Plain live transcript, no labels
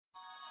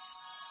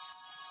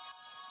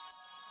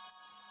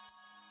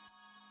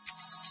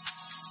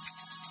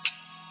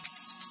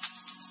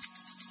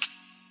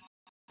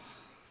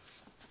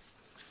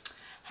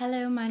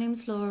Hello, my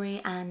name's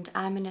Laurie and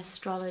I'm an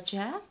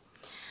astrologer.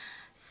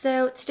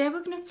 So today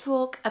we're going to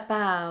talk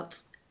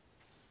about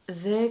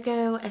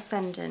Virgo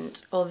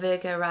Ascendant or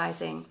Virgo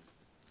Rising.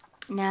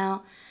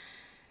 Now,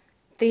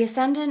 the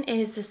Ascendant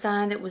is the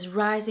sign that was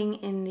rising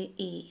in the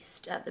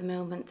East at the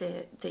moment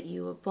that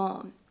you were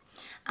born.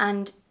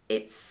 And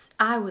it's,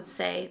 I would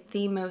say,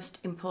 the most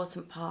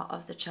important part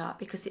of the chart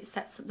because it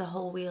sets up the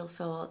whole wheel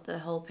for the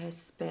whole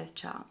person's birth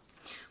chart,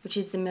 which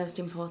is the most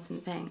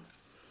important thing.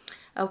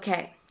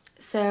 Okay.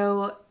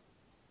 So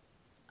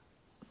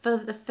for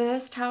the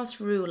first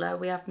house ruler,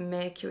 we have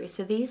Mercury.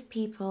 So these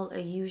people are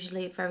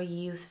usually very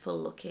youthful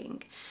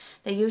looking.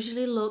 They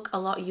usually look a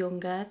lot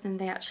younger than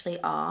they actually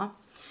are.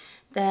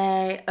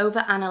 They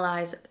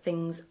overanalyze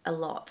things a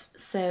lot.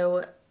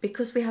 So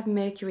because we have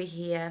Mercury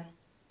here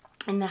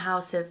in the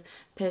house of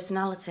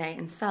personality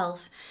and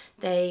self,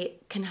 they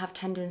can have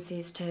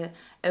tendencies to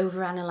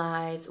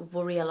overanalyze,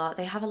 worry a lot.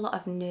 They have a lot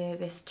of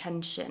nervous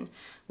tension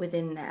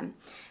within them.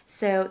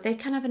 So they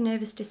can have a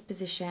nervous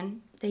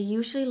disposition. They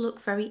usually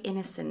look very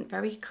innocent,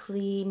 very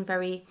clean,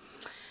 very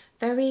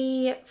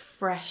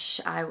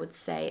fresh, I would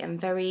say, and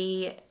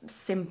very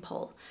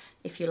simple,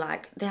 if you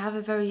like. They have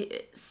a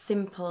very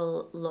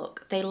simple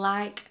look. They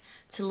like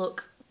to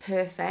look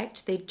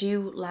perfect. They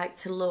do like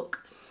to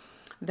look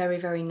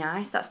very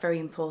nice. That's very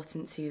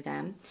important to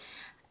them.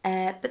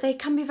 But they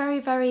can be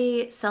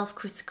very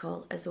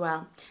self-critical as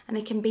well, and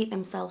they can beat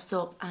themselves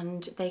up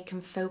and they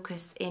can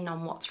focus in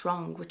on what's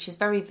wrong, which is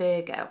very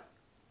Virgo.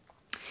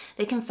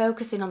 They can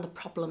focus in on the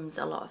problems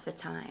a lot of the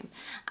time,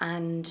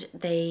 and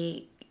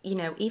they, you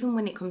know, even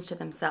when it comes to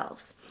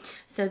themselves.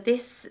 So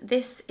this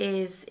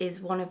is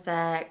one of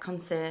their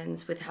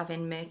concerns with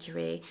having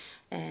Mercury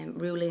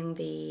ruling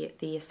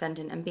the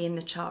ascendant and being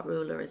the chart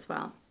ruler as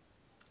well.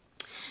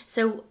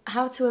 So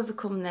how to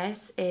overcome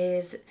this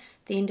is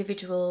the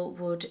individual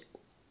would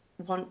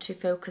want to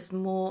focus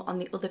more on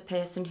the other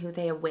person who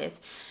they are with.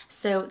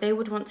 So they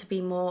would want to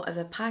be more of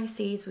a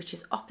Pisces, which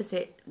is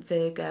opposite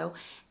Virgo,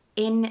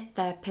 in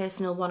their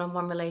personal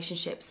one-on-one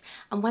relationships.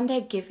 And when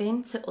they're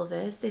giving to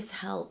others, this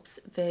helps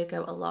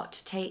Virgo a lot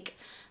to take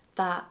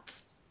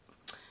that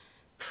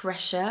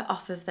pressure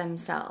off of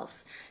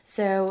themselves.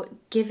 So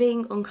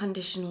giving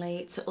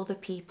unconditionally to other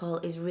people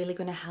is really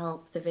going to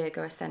help the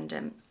Virgo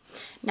ascendant.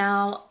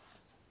 Now,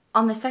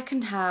 on the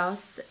second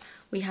house,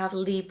 we have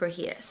Libra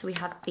here. So we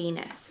have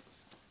Venus.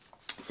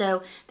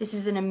 So this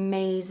is an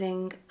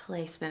amazing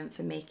placement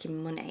for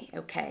making money,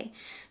 okay?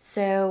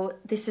 So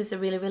this is a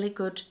really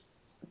good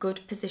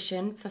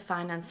position for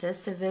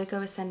finances. So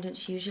Virgo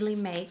ascendants usually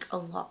make a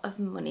lot of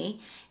money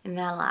in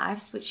their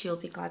lives, which you'll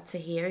be glad to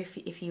hear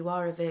if you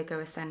are a Virgo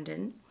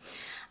ascendant.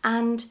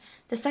 And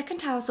the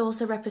second house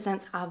also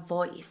represents our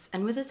voice.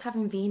 And with us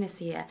having Venus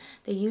here,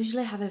 they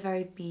usually have a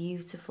very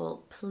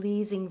beautiful,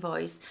 pleasing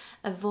voice,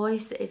 a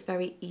voice that is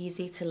very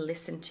easy to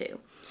listen to.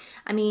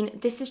 I mean,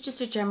 this is just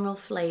a general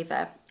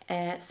flavour.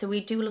 So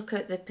we do look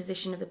at the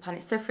position of the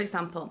planet. So for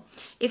example,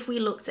 if we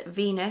looked at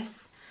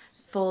Venus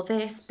for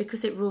this,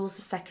 because it rules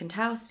the second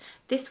house,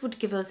 this would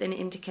give us an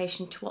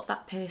indication to what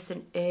that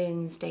person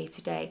earns day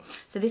to day.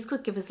 So this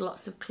could give us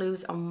lots of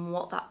clues on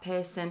what that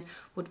person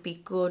would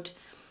be good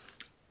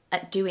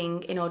at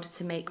doing in order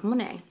to make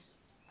money.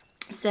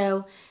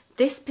 So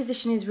this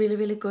position is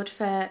really good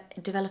for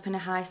developing a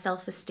high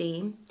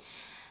self-esteem.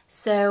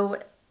 So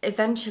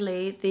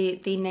eventually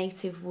the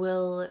native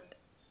will,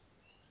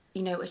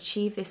 you know,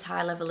 achieve this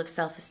high level of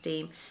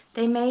self-esteem.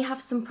 They may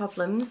have some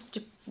problems.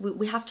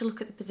 We have to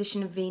look at the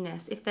position of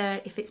Venus. If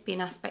it's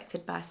being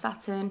aspected by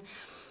Saturn,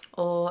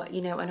 or, you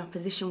know, an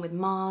opposition with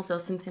Mars or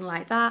something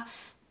like that,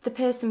 the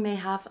person may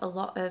have a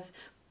lot of,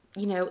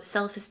 you know,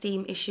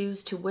 self-esteem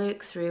issues to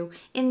work through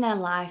in their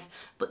life,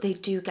 but they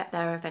do get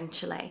there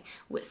eventually.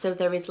 So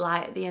there is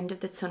light at the end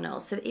of the tunnel.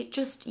 So it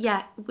just,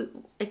 yeah,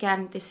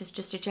 again, this is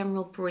just a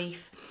general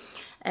brief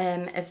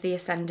of the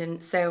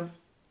ascendant. So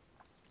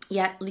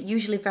yeah,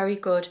 usually very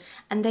good.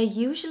 And they're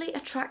usually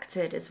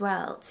attracted as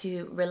well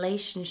to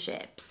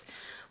relationships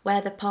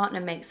where the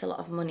partner makes a lot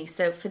of money.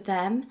 So for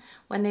them,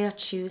 when they are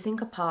choosing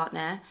a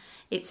partner,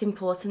 it's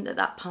important that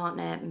that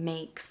partner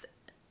makes,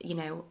 you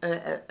know,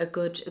 a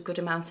good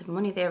amount of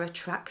money. They're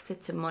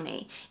attracted to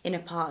money in a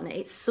partner.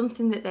 It's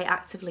something that they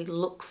actively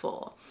look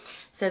for.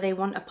 So they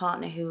want a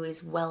partner who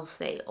is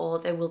wealthy, or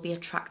they will be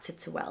attracted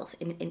to wealth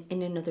in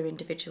another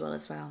individual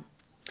as well.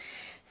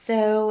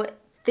 So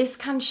this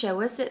can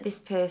show us that this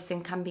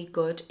person can be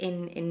good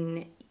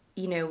in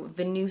you know,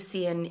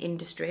 Venusian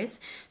industries.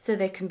 So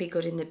they can be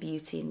good in the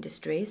beauty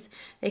industries.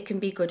 They can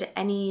be good at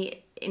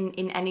in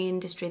any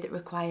industry that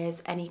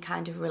requires any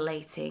kind of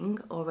relating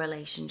or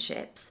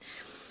relationships.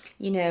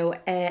 You know,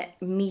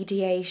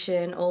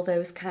 mediation, all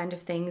those kind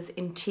of things,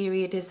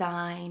 interior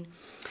design.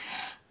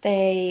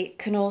 They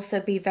can also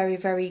be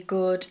very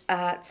good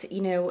at,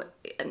 you know,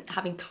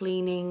 having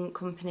cleaning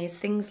companies,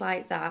 things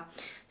like that.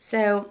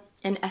 So,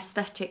 and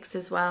aesthetics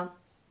as well.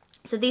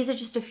 So these are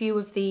just a few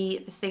of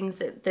the things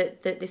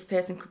that this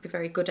person could be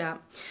very good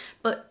at.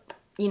 But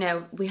you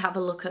know, we have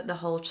a look at the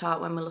whole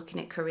chart when we're looking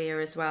at career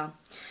as well.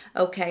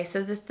 Okay,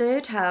 so the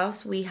third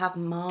house, we have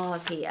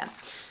Mars here.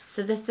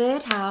 So the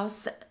third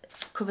house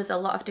covers a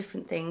lot of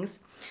different things.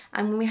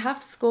 And when we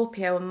have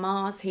Scorpio and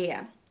Mars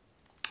here,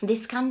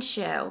 this can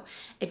show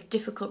a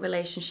difficult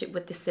relationship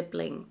with the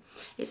sibling.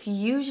 It's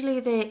usually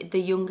the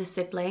younger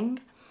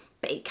sibling,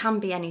 but it can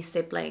be any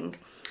sibling.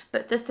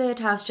 But the third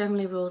house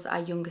generally rules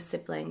our younger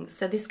siblings.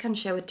 So this can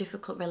show a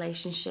difficult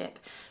relationship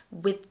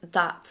with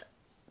that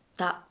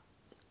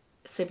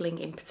sibling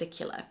in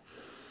particular.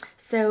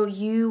 So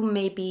you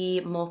may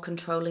be more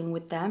controlling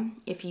with them.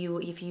 If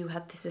you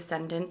had this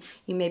ascendant,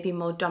 you may be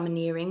more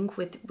domineering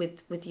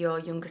with your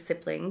younger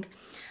sibling.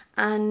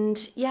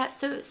 And yeah,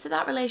 so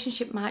that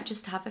relationship might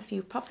just have a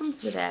few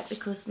problems with it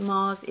because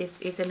Mars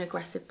is an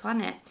aggressive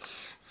planet.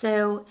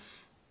 So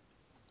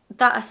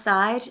that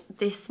aside,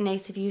 this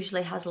native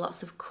usually has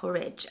lots of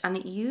courage, and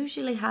it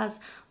usually has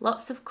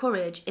lots of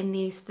courage in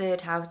these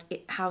third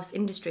house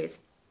industries.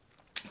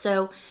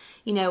 So,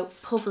 you know,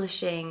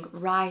 publishing,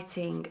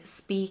 writing,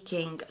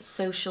 speaking,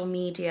 social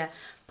media,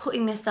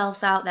 putting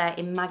themselves out there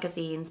in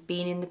magazines,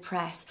 being in the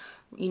press,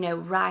 you know,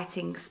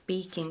 writing,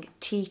 speaking,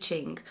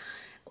 teaching.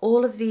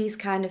 All of these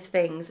kind of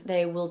things,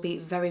 they will be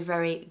very,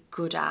 very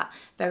good at,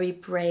 very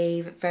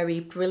brave, very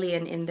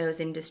brilliant in those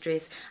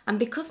industries. And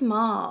because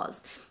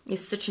Mars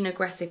is such an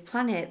aggressive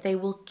planet, they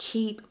will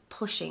keep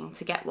pushing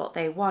to get what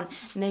they want.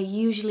 And they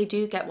usually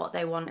do get what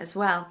they want as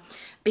well.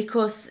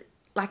 Because,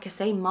 like I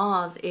say,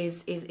 Mars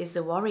is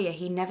the warrior.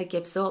 He never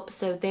gives up.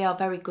 So they are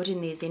very good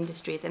in these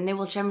industries, and they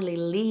will generally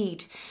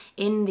lead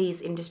in these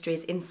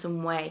industries in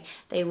some way.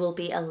 They will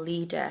be a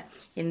leader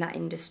in that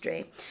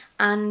industry.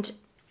 And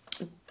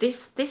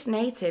this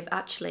native,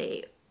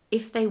 actually,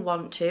 if they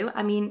want to,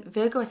 I mean,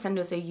 Virgo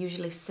Ascendants are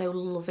usually so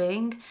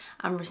loving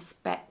and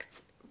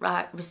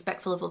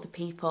respectful of other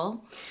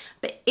people.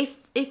 But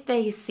if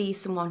they see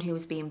someone who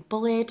is being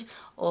bullied,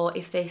 or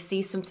if they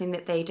see something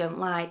that they don't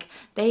like,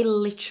 they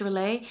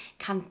literally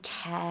can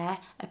tear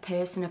a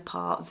person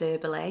apart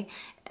verbally,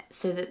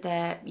 so that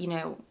they're,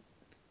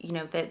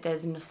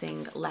 there's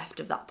nothing left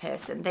of that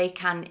person. They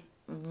can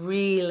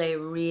really,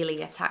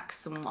 really attack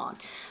someone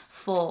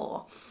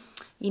for,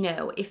 you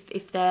know,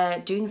 if they're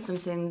doing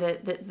something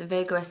that the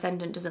Virgo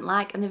Ascendant doesn't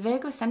like. And the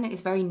Virgo Ascendant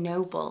is very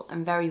noble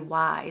and very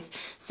wise.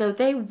 So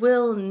they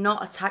will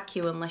not attack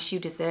you unless you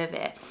deserve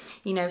it.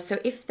 You know, so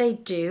if they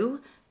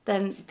do,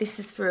 then this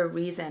is for a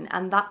reason.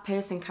 And that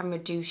person can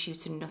reduce you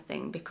to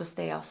nothing because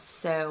they have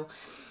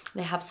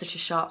such a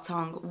sharp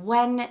tongue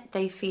when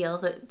they feel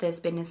that there's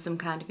been some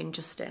kind of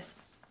injustice.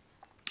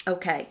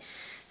 Okay,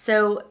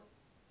 so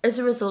as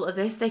a result of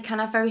this, they can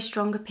have very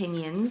strong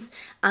opinions,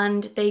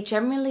 and they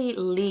generally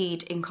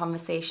lead in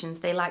conversations.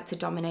 They like to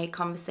dominate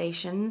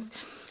conversations,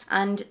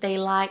 and they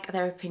like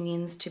their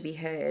opinions to be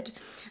heard.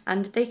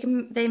 And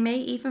they may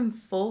even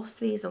force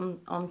these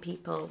on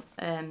people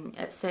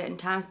at certain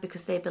times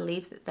because they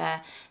believe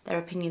that their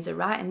opinions are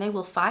right, and they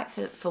will fight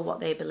for what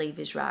they believe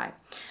is right.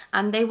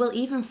 And they will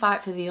even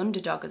fight for the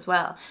underdog as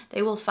well.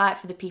 They will fight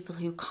for the people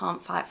who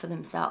can't fight for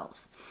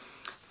themselves.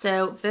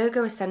 So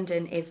Virgo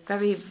Ascendant is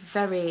very,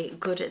 very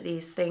good at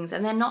these things,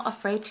 and they're not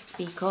afraid to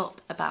speak up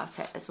about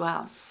it as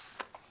well.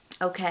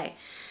 Okay,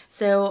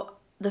 so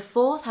the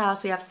fourth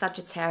house, we have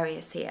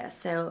Sagittarius here.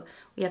 So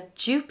we have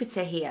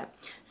Jupiter here.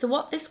 So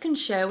what this can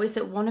show is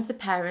that one of the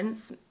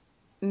parents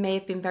may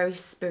have been very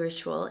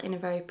spiritual in a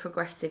very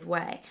progressive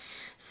way.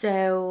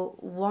 So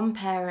one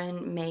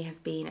parent may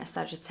have been a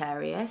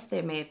Sagittarius,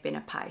 they may have been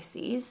a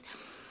Pisces.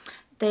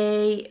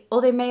 They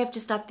may have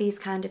just had these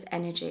kind of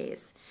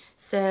energies.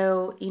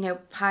 So, you know,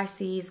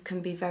 Pisces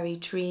can be very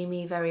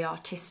dreamy, very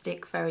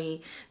artistic,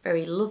 very,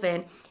 very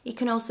loving. It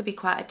can also be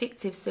quite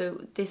addictive.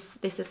 So this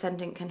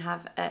ascendant can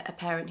have a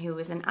parent who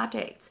is an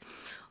addict.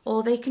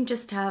 Or they can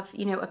just have,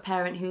 you know, a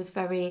parent who's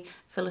very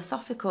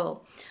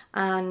philosophical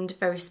and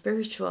very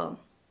spiritual.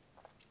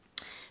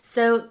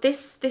 So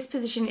this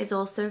position is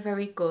also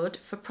very good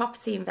for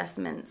property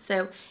investment.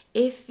 So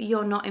if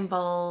you're not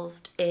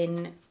involved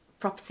in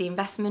property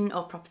investment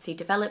or property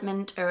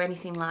development or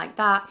anything like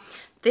that,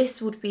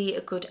 this would be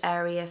a good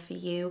area for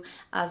you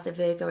as a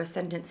Virgo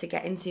Ascendant to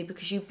get into,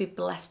 because you'd be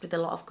blessed with a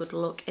lot of good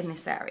luck in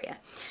this area.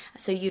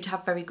 So you'd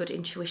have very good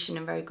intuition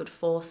and very good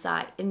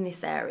foresight in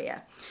this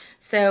area.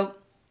 So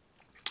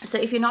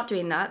if you're not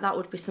doing that, that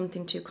would be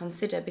something to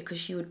consider,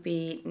 because you would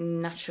be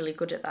naturally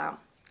good at that.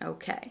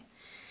 Okay.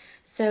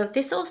 So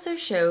this also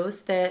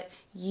shows that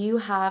you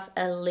have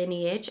a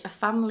lineage, a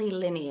family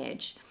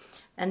lineage,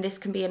 and this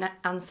can be an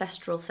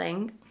ancestral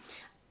thing,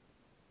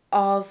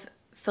 of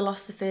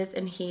philosophers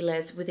and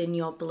healers within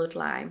your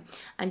bloodline,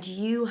 and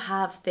you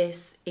have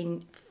these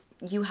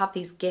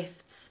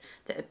gifts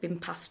that have been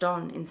passed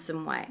on in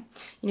some way.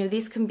 You know,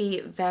 these can be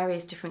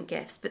various different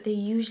gifts, but they're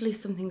usually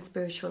something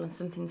spiritual and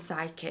something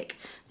psychic,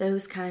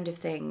 those kind of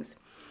things.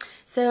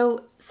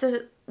 So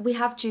we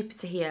have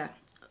Jupiter here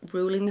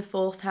ruling the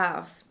fourth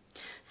house.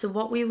 So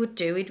what we would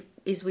do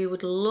is we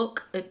would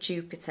look at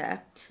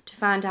Jupiter to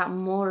find out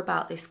more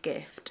about this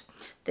gift.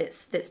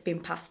 that's been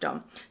passed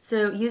on.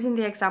 So using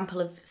the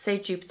example of, say,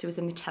 Jupiter was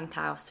in the 10th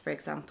house, for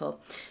example,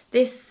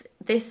 this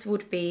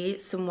would be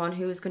someone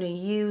who is going to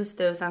use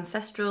those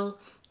ancestral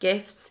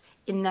gifts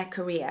in their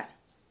career.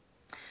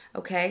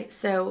 Okay,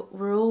 so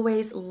we're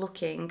always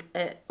looking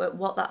at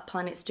what that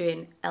planet's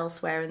doing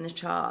elsewhere in the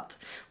chart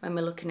when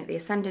we're looking at the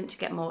ascendant to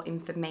get more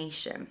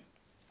information.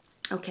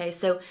 Okay,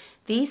 so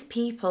these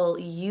people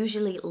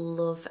usually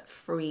love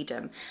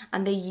freedom,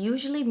 and they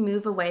usually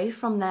move away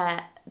from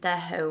their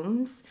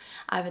homes,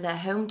 either their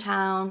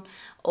hometown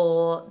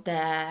or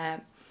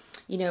their,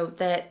 you know,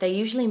 they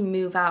usually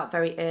move out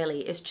very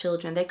early as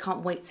children. They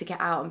can't wait to get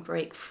out and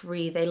break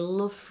free. They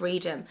love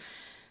freedom.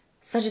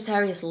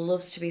 Sagittarius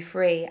loves to be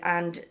free,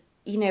 and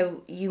you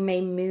know, you may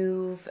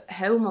move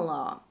home a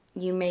lot.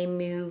 You may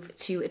move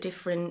to a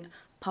different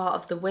part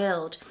of the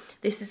world.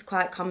 This is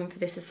quite common for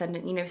this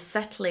ascendant, you know,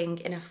 settling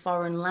in a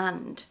foreign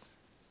land.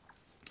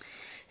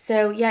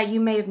 So yeah, you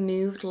may have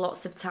moved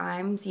lots of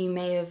times. You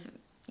may have,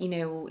 you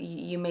know,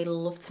 you may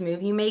love to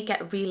move. You may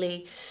get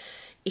really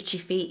itchy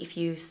feet if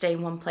you stay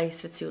in one place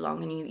for too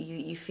long and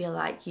you feel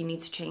like you need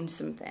to change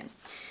something.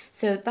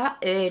 So that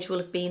urge will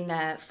have been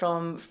there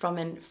from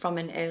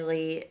an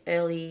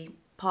early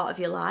part of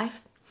your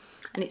life,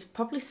 and it's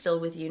probably still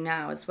with you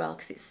now as well,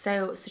 because it's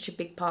such a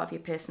big part of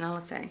your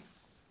personality.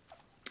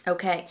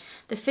 Okay,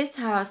 the 5th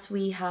house,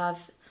 we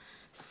have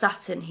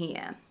Saturn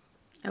here.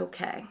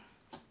 Okay,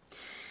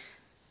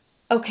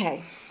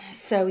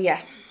 so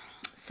yeah,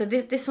 so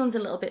this one's a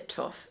little bit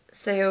tough.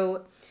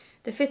 So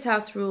the 5th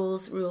house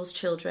rules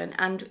children,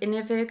 and in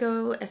a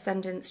Virgo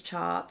ascendant's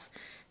chart,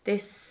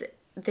 this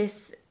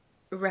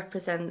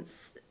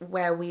represents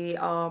where we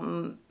are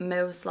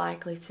most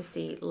likely to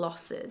see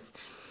losses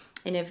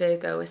in a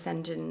Virgo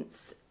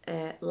ascendant's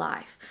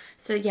life.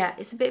 So yeah,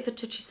 it's a bit of a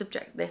touchy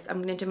subject, this.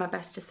 I'm going to do my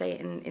best to say it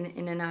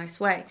in a nice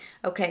way.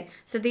 Okay,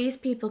 so these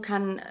people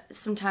can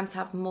sometimes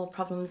have more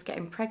problems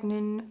getting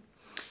pregnant,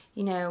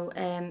 you know,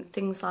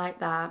 things like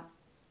that.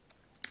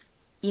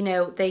 You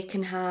know, they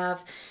can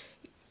have,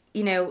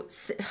 you know,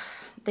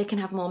 they can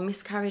have more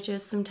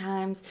miscarriages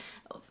sometimes.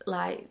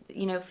 Like,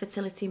 you know,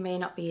 fertility may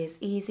not be as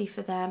easy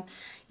for them.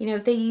 You know,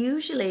 they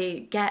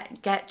usually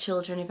get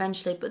children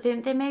eventually, but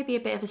there may be a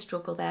bit of a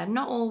struggle there.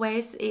 Not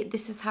always.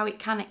 This is how it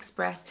can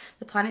express.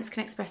 The planets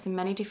can express in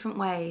many different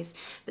ways,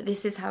 but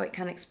this is how it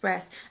can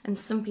express. And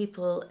some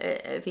people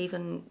have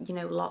even, you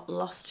know,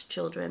 lost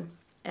children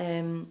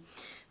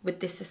with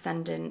this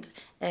ascendant.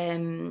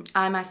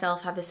 I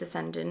myself have this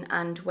ascendant,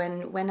 and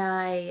when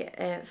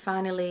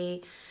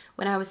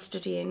I was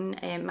studying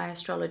my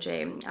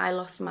astrology, I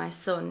lost my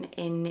son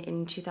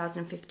in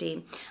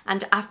 2015,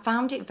 and I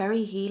found it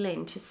very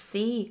healing to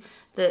see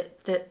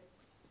that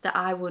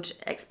I would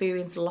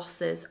experience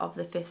losses of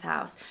the 5th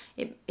house.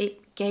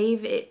 It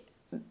gave it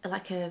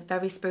like a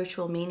very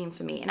spiritual meaning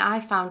for me, and I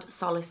found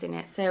solace in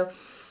it. So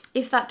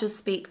if that does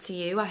speak to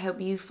you, I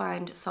hope you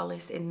find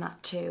solace in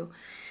that too.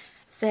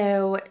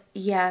 So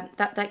yeah,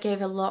 that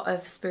gave a lot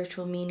of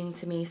spiritual meaning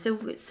to me. So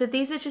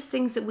these are just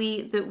things that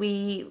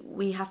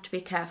we have to be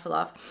careful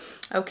of,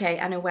 okay,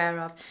 and aware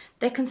of.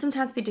 There can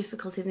sometimes be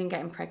difficulties in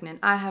getting pregnant.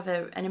 I have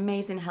an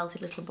amazing, healthy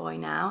little boy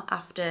now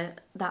after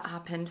that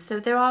happened. So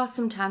there are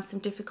sometimes some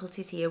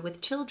difficulties here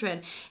with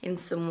children in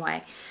some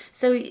way.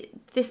 So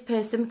this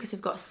person, because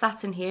we've got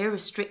Saturn here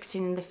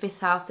restricting the 5th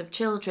house of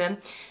children,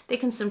 they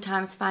can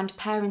sometimes find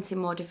parenting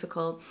more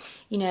difficult.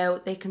 You know,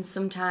 they can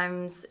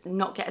sometimes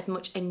not get as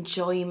much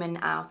enjoyment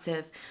out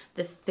of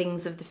the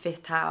things of the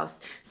 5th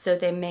house. So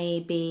they may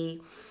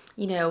be,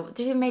 you know,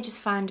 they may just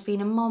find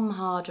being a mom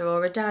harder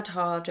or a dad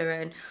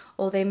harder,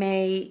 or they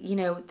may, you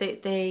know,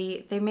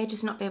 they may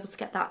just not be able to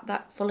get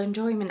that full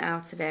enjoyment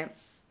out of it.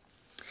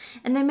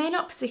 And they may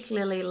not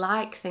particularly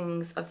like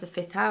things of the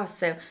 5th house.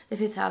 So the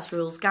 5th house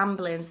rules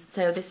gambling.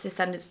 So this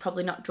ascendant's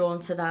probably not drawn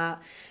to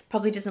that,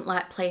 probably doesn't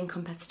like playing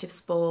competitive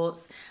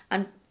sports,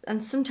 and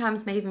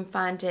sometimes may even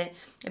find it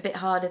a bit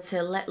harder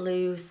to let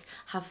loose,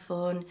 have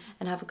fun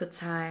and have a good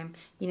time.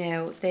 You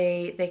know,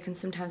 they can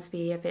sometimes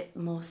be a bit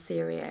more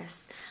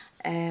serious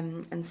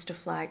and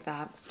stuff like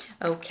that.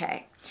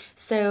 Okay,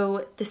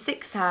 so the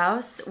 6th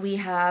house, we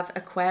have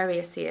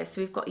Aquarius here. So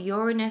we've got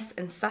Uranus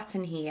and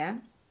Saturn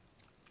here.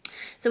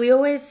 So the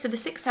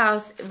 6th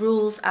house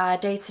rules our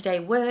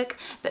day-to-day work,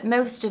 but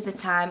most of the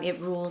time it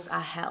rules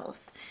our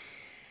health.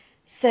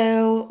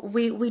 So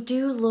we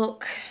do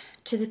look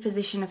to the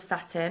position of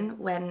Saturn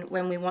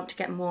when we want to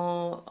get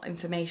more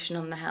information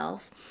on the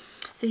health.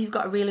 So if you've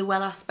got a really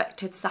well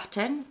aspected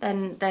Saturn,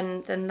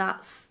 then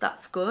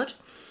that's good.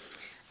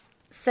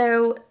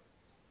 So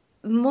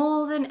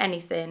more than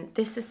anything,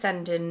 this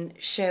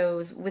ascendant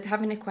shows, with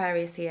having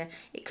Aquarius here,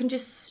 it can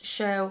just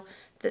show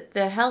that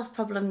the health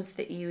problems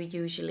that you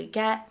usually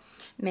get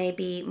may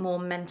be more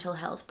mental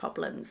health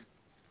problems.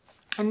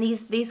 And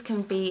these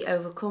can be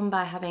overcome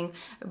by having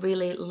a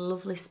really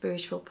lovely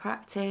spiritual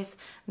practice,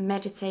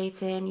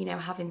 meditating, you know,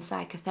 having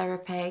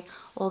psychotherapy,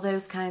 all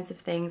those kinds of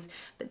things.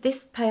 But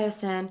this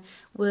person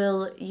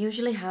will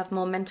usually have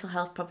more mental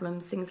health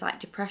problems, things like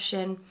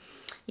depression,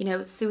 you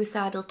know,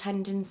 suicidal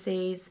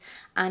tendencies,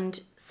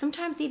 and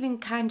sometimes even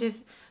kind of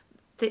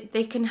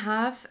they can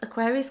have,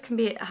 Aquarius can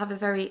have a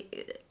very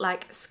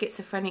like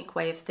schizophrenic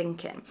way of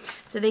thinking.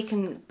 So they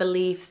can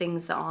believe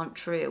things that aren't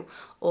true,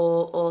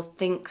 or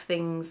think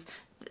things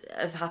that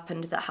have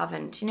happened that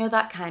haven't, you know,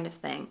 that kind of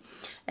thing.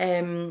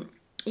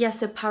 Yeah,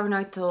 so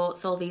paranoid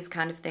thoughts, all these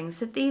kind of things.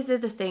 So these are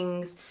the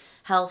things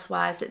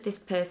health-wise that this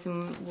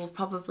person will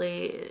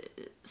probably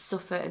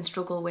suffer and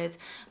struggle with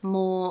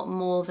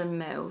more than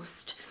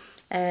most.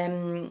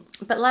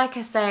 But like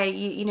I say,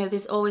 you know,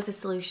 there's always a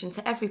solution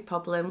to every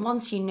problem.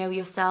 Once you know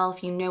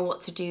yourself, you know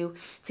what to do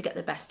to get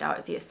the best out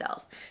of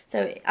yourself.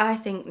 So I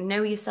think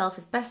know yourself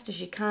as best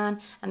as you can,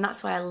 and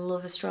that's why I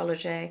love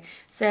astrology.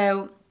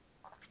 So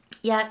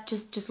yeah,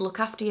 just look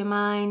after your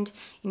mind,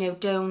 you know,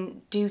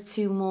 don't do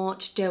too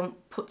much, don't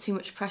put too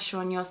much pressure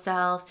on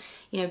yourself,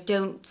 you know,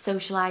 don't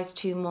socialise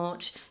too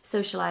much,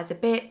 socialise a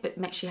bit, but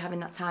make sure you're having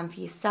that time for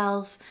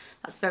yourself.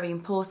 That's very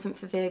important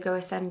for Virgo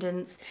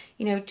ascendants.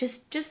 You know,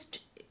 just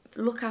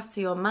look after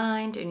your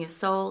mind and your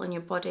soul and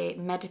your body,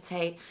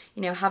 meditate,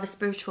 you know, have a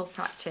spiritual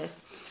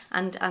practice,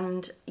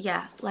 and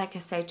yeah, like I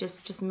say,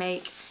 just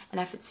make an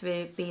effort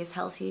to be as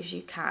healthy as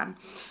you can,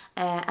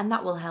 and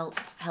that will help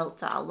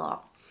that a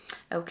lot.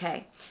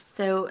 Okay,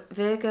 so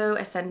Virgo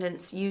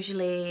ascendants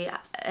usually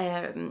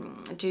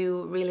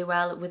do really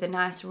well with a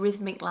nice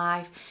rhythmic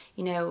life,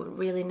 you know,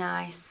 really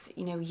nice,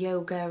 you know,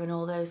 yoga and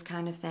all those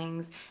kind of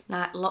things,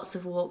 lots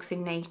of walks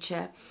in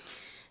nature.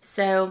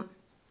 So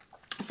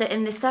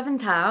in the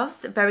 7th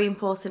house, a very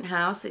important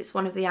house, it's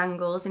one of the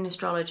angles in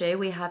astrology,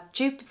 we have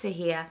Jupiter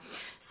here.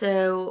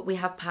 So we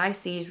have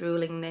Pisces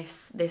ruling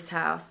this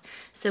house.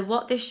 So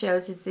what this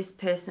shows is this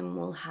person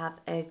will have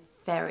a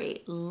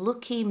very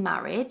lucky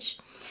marriage.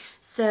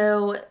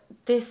 So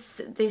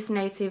this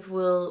native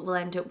will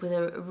end up with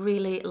a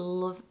really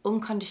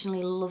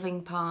unconditionally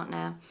loving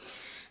partner,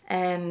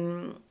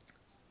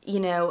 you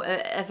know,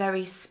 a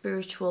very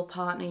spiritual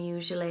partner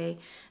usually.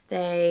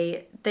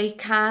 They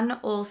can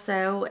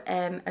also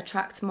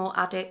attract more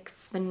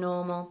addicts than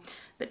normal,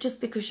 but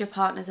just because your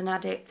partner's an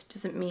addict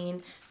doesn't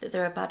mean that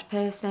they're a bad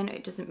person.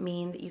 It doesn't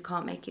mean that you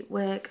can't make it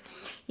work.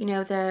 You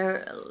know,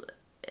 their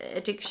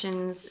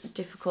addiction's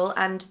difficult,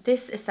 and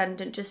this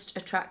ascendant just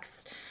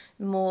attracts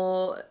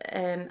more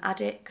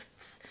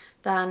addicts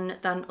than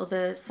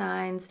other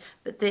signs,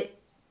 but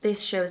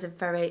this shows a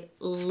very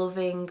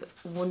loving,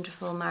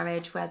 wonderful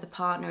marriage where the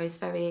partner is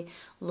very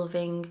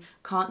loving,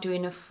 can't do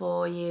enough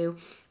for you,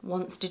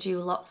 wants to do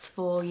lots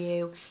for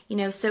you, you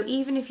know. So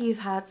even if you've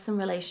had some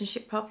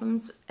relationship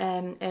problems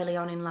early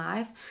on in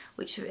life,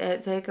 which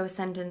Virgo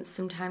ascendants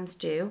sometimes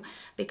do,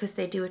 because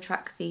they do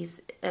attract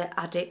these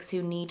addicts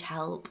who need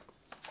help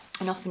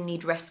and often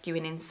need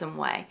rescuing in some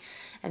way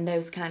and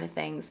those kind of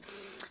things.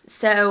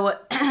 So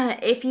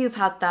if you've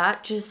had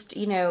that, just,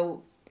 you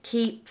know,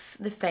 keep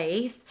the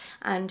faith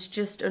and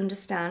just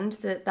understand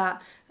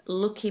that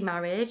lucky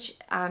marriage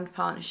and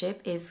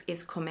partnership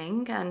is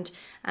coming,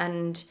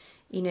 and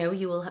you know,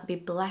 you will be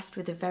blessed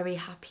with a very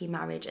happy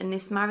marriage, and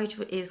this marriage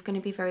is going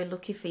to be very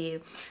lucky for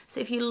you. So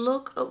if you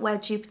look at where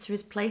Jupiter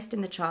is placed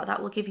in the chart,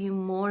 that will give you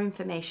more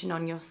information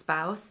on your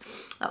spouse,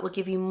 that will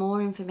give you more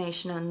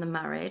information on the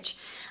marriage.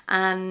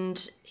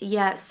 And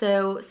yeah,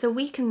 so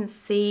we can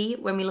see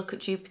when we look at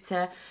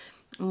Jupiter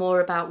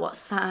more about what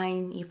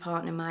sign your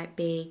partner might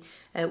be,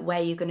 where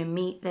you're going to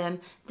meet them.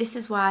 This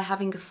is why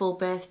having a full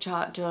birth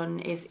chart done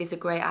is a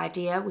great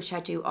idea, which I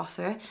do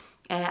offer.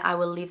 I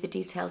will leave the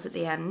details at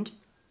the end.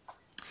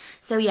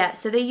 So yeah,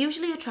 so they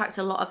usually attract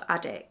a lot of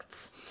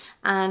addicts,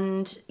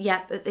 and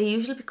yeah, but they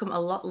usually become a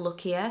lot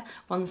luckier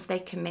once they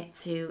commit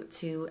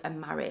to a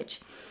marriage.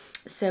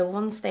 So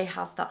once they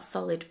have that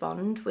solid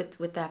bond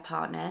with their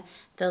partner,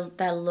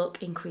 their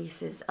luck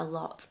increases a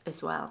lot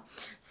as well.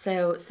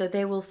 So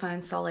they will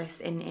find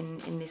solace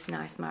in this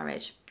nice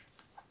marriage.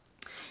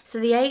 So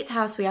the 8th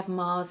house, we have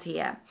Mars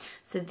here.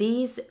 So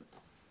these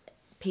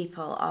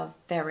people are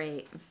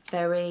very,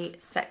 very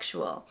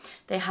sexual.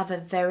 They have a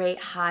very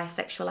high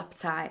sexual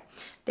appetite.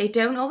 They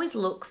don't always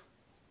look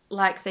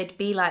like they'd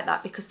be like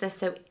that because they're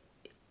so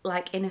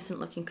like innocent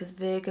looking, because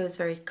Virgo is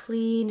very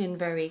clean and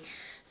very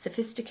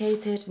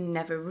sophisticated and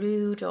never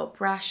rude or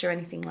brash or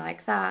anything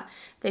like that.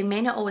 They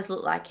may not always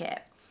look like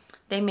it.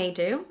 They may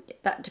do.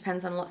 That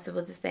depends on lots of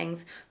other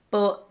things.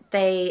 But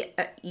they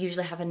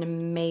usually have an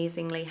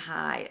amazingly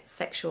high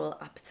sexual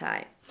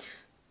appetite.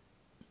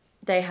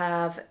 They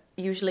have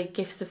usually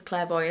gifts of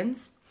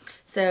clairvoyance.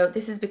 So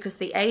this is because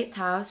the 8th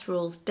house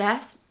rules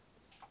death.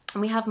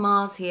 And we have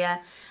Mars here,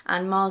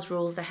 and Mars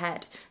rules the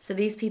head. So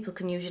these people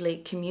can usually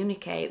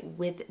communicate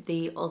with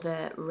the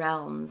other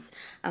realms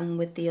and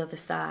with the other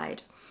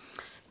side.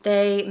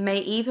 They may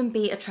even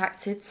be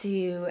attracted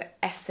to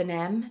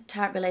S&M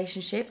type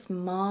relationships.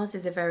 Mars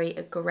is a very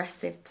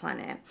aggressive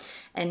planet,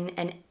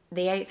 and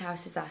the 8th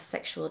house is our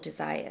sexual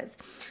desires.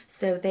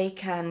 So they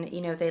can,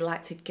 you know, they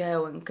like to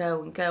go and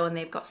go and go, and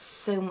they've got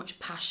so much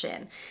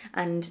passion,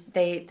 and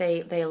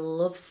they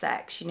love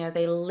sex, you know,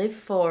 they live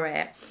for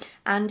it.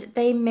 And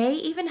they may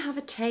even have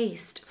a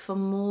taste for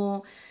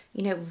more,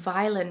 you know,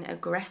 violent,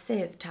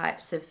 aggressive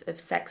types of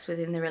sex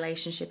within the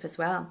relationship as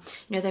well.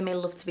 You know, they may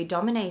love to be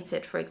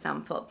dominated, for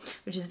example,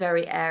 which is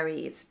very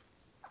Aries.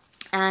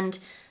 And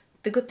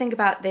the good thing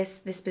about this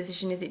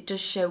position is it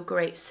does show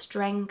great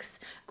strength,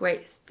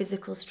 great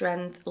physical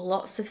strength,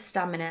 lots of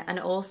stamina, and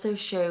also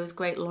shows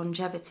great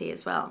longevity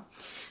as well.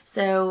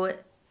 So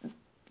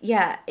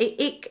yeah,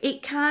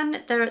 it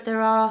can,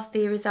 there are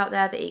theories out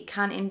there that it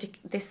can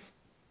this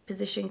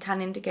position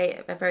can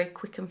indicate a very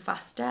quick and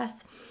fast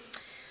death,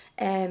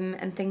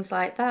 and things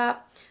like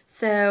that.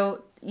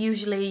 So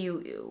usually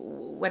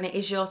when it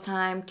is your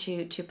time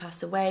to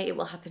pass away, it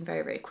will happen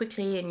very, very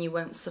quickly, and you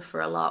won't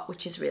suffer a lot,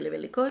 which is really,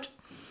 really good.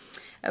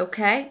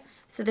 Okay,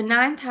 so the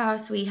 9th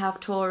house, we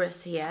have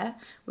Taurus here,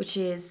 which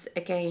is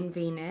again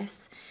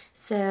Venus.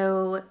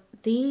 So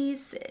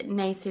these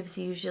natives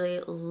usually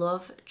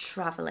love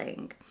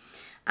traveling,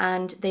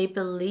 and they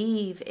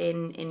believe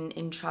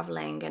in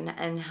traveling,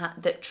 and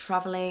that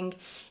traveling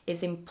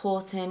is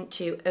important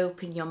to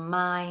open your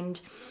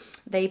mind.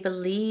 They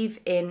believe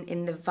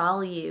in the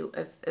value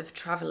of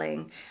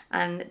traveling,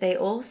 and they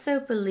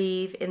also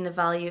believe in the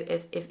value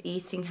of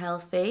eating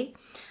healthy,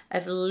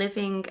 of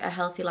living a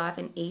healthy life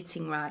and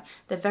eating right.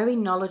 They're very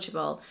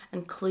knowledgeable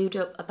and clued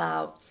up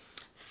about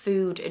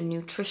food and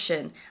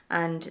nutrition,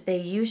 and they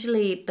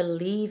usually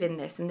believe in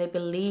this, and they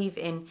believe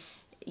in,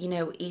 you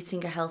know,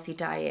 eating a healthy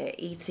diet,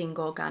 eating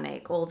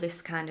organic, all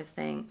this kind of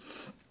thing.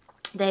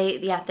 They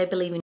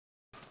believe in.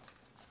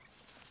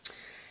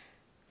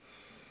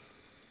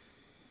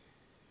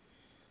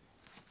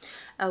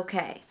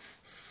 Okay,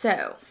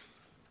 so,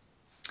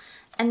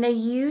 and they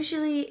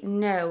usually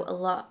know a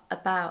lot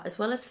about, as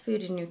well as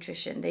food and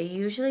nutrition, they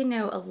usually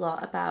know a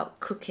lot about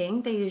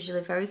cooking. They're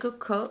usually very good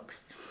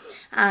cooks,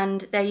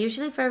 and they're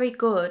usually very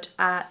good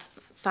at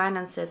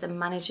finances and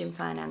managing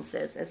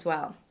finances as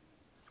well.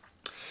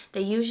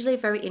 They're usually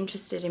very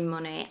interested in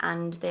money,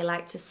 and they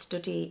like to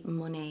study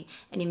money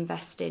and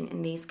invest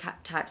in these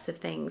types of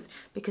things,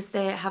 because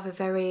they have a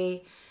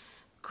very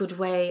good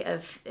way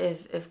of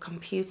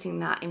computing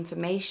that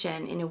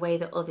information in a way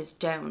that others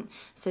don't.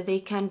 So they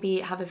can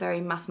have a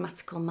very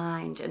mathematical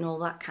mind and all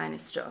that kind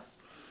of stuff.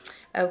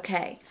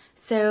 Okay,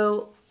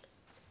 so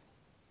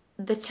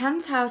the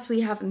 10th house, we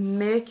have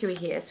Mercury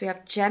here, so we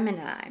have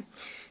Gemini.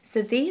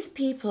 So these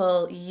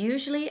people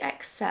usually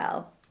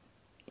excel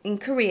in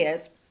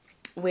careers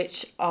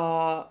which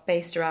are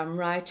based around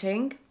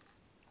writing,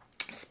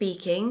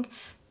 speaking,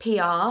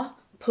 PR,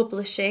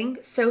 publishing,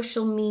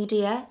 social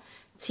media,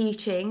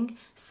 teaching,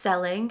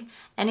 selling,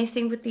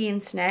 anything with the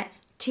internet,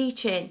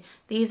 teaching.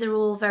 These are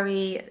all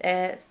very,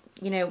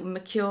 you know,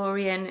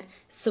 Mercurian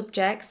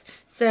subjects.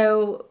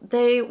 So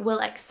they will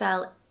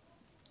excel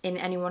in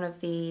any one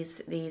of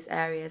these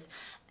areas.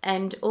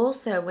 And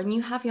also, when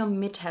you have your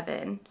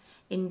midheaven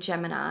in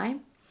Gemini,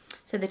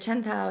 so the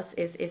 10th house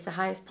is the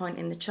highest point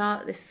in the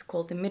chart. This is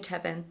called the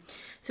midheaven.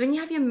 So when you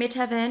have your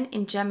midheaven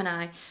in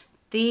Gemini,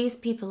 these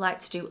people like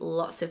to do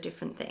lots of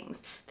different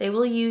things. They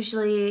will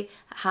usually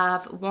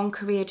have one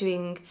career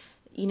doing,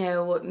 you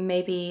know,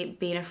 maybe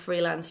being a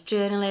freelance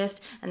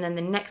journalist, and then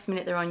the next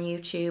minute they're on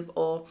YouTube,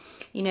 or,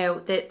 you know,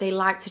 they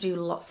like to do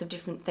lots of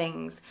different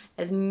things,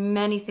 as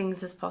many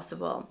things as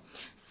possible.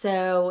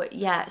 So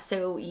yeah,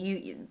 so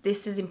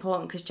this is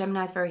important because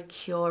Gemini is very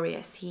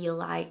curious. He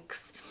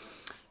likes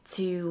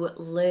to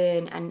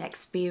learn and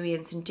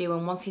experience and do,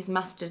 and once he's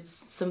mastered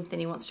something,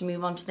 he wants to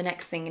move on to the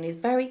next thing, and he's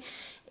very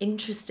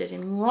interested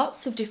in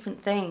lots of different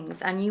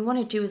things, and you want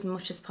to do as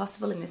much as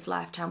possible in this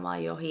lifetime while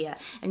you're here,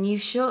 and you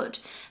should,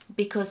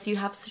 because you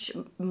have such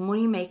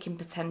money making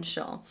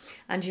potential,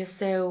 and you're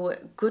so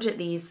good at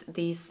these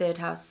 3rd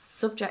house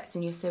subjects,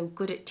 and you're so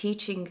good at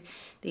teaching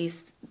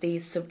these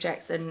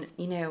subjects, and,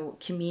 you know,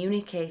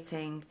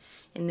 communicating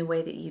in the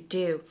way that you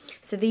do.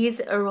 So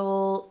these are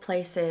all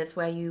places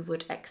where you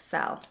would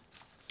excel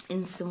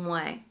in some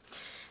way.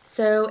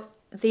 So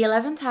the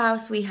 11th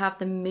house, we have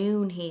the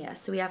moon here.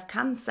 So we have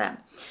Cancer.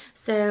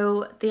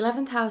 So the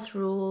 11th house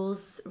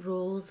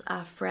rules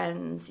our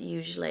friends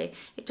usually.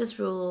 It does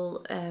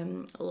rule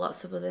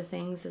lots of other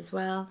things as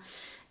well.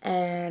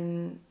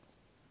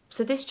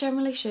 So this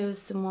generally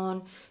shows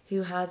someone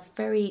who has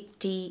very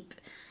deep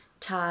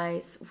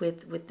ties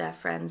with their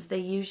friends. They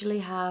usually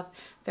have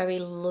very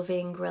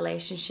loving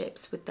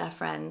relationships with their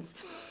friends.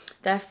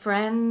 Their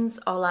friends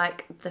are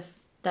like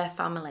their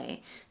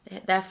family.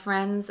 Their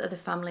friends are the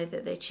family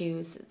that they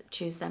choose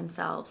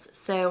themselves.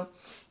 So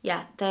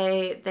yeah,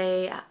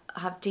 they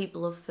have deep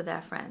love for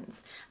their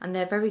friends, and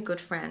they're very good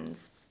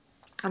friends,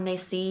 and they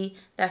see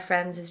their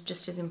friends as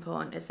just as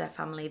important as their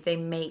family. They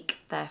make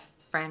their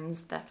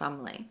friends their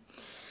family.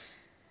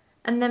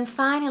 And then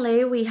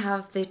finally, we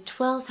have the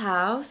 12th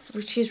house,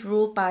 which is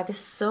ruled by the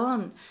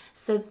sun.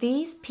 So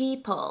these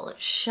people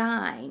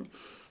shine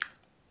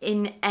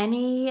in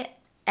any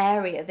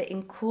area that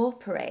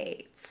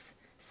incorporates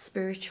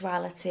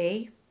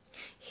spirituality,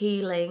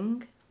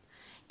 healing,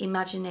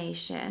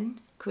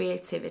 imagination,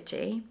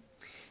 creativity,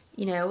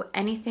 you know,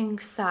 anything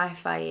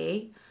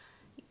sci-fi,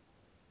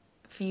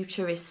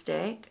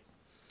 futuristic,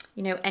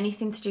 you know,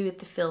 anything to do with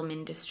the film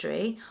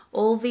industry,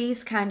 all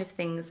these kind of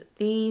things,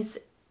 these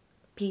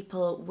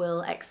people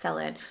will excel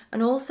in.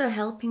 And also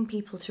helping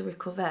people to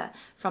recover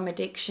from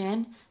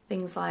addiction,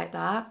 things like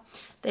that.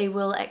 They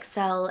will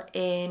excel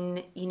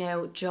in, you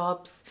know,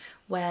 jobs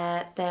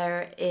where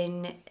they're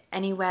in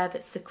anywhere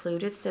that's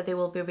secluded, so they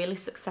will be really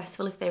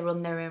successful if they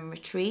run their own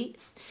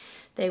retreats.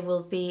 They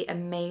will be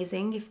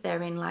amazing if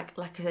they're in like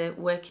a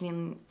working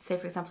in, say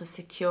for example, a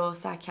secure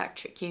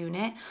psychiatric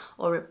unit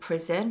or a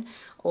prison,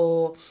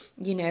 or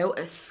you know,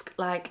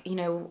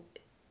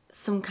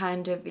 some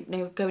kind of, you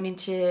know, going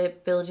into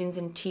buildings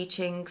and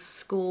teaching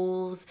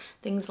schools,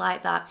 things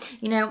like that,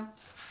 you know.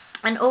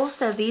 And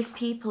also these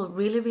people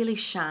really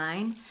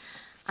shine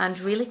and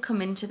really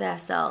come into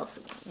themselves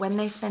when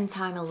they spend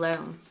time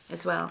alone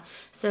as well.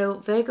 So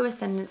Virgo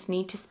Ascendants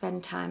need to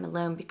spend time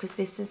alone, because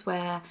this is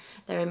where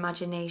their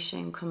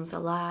imagination comes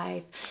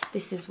alive.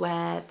 This is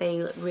where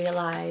they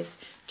realise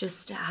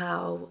just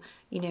how,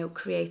 you know,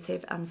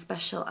 creative and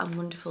special and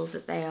wonderful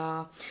that they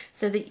are.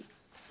 So that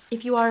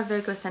if you are a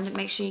Virgo Ascendant,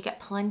 make sure you get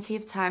plenty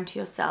of time to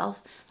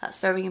yourself. That's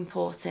very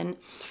important.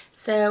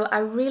 So I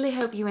really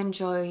hope you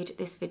enjoyed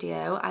this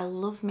video. I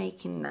love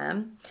making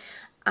them.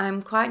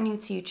 I'm quite new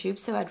to YouTube,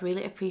 so I'd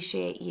really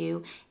appreciate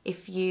you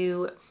if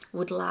you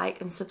would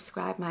like and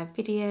subscribe my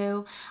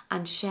video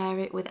and share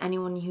it with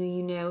anyone who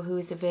you know who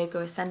is a Virgo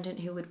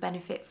Ascendant who would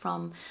benefit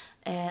from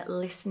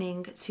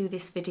listening to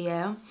this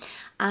video.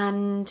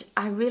 And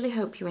I really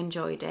hope you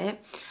enjoyed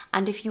it.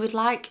 And if you would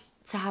like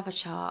to have a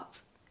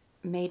chart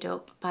made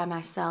up by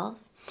myself,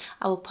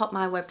 I will pop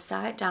my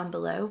website down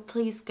below.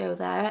 Please go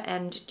there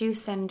and do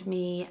send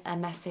me a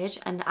message,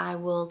 and I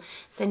will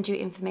send you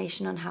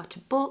information on how to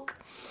book.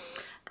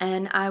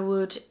 And I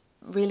would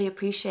really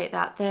appreciate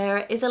that.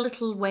 There is a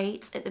little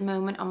wait at the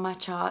moment on my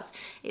charts.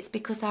 It's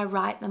because I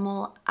write them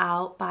all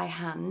out by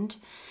hand.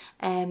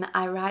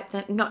 I write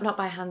them, not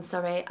by hand,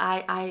 sorry.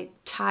 I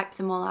type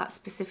them all out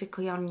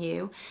specifically on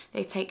you.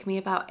 They take me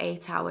about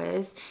 8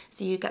 hours,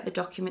 so you get the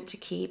document to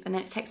keep, and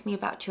then it takes me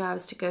about 2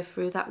 hours to go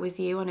through that with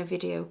you on a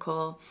video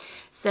call.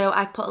 So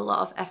I put a lot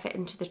of effort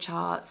into the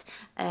charts.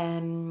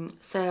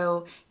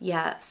 So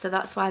yeah, so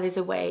that's why there's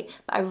a wait.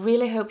 But I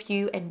really hope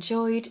you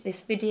enjoyed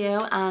this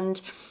video,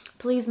 and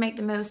please make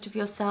the most of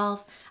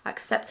yourself,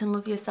 accept and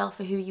love yourself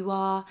for who you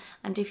are,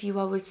 and if you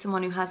are with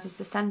someone who has this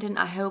ascendant,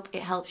 I hope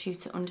it helps you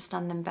to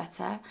understand them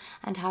better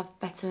and have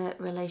better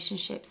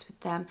relationships with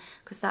them,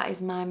 because that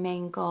is my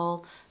main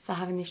goal for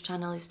having this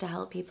channel, is to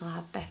help people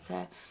have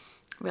better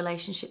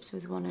relationships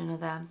with one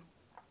another.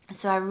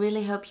 So I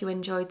really hope you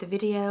enjoyed the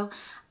video,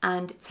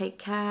 and take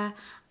care,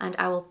 and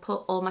I will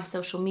put all my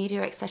social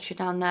media etc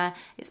down there.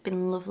 It's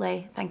been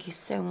lovely. Thank you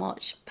so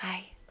much.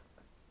 Bye.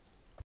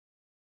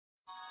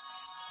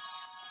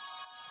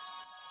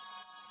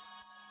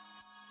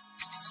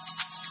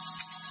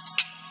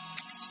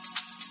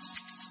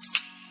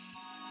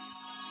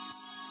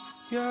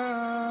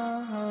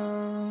 Yeah.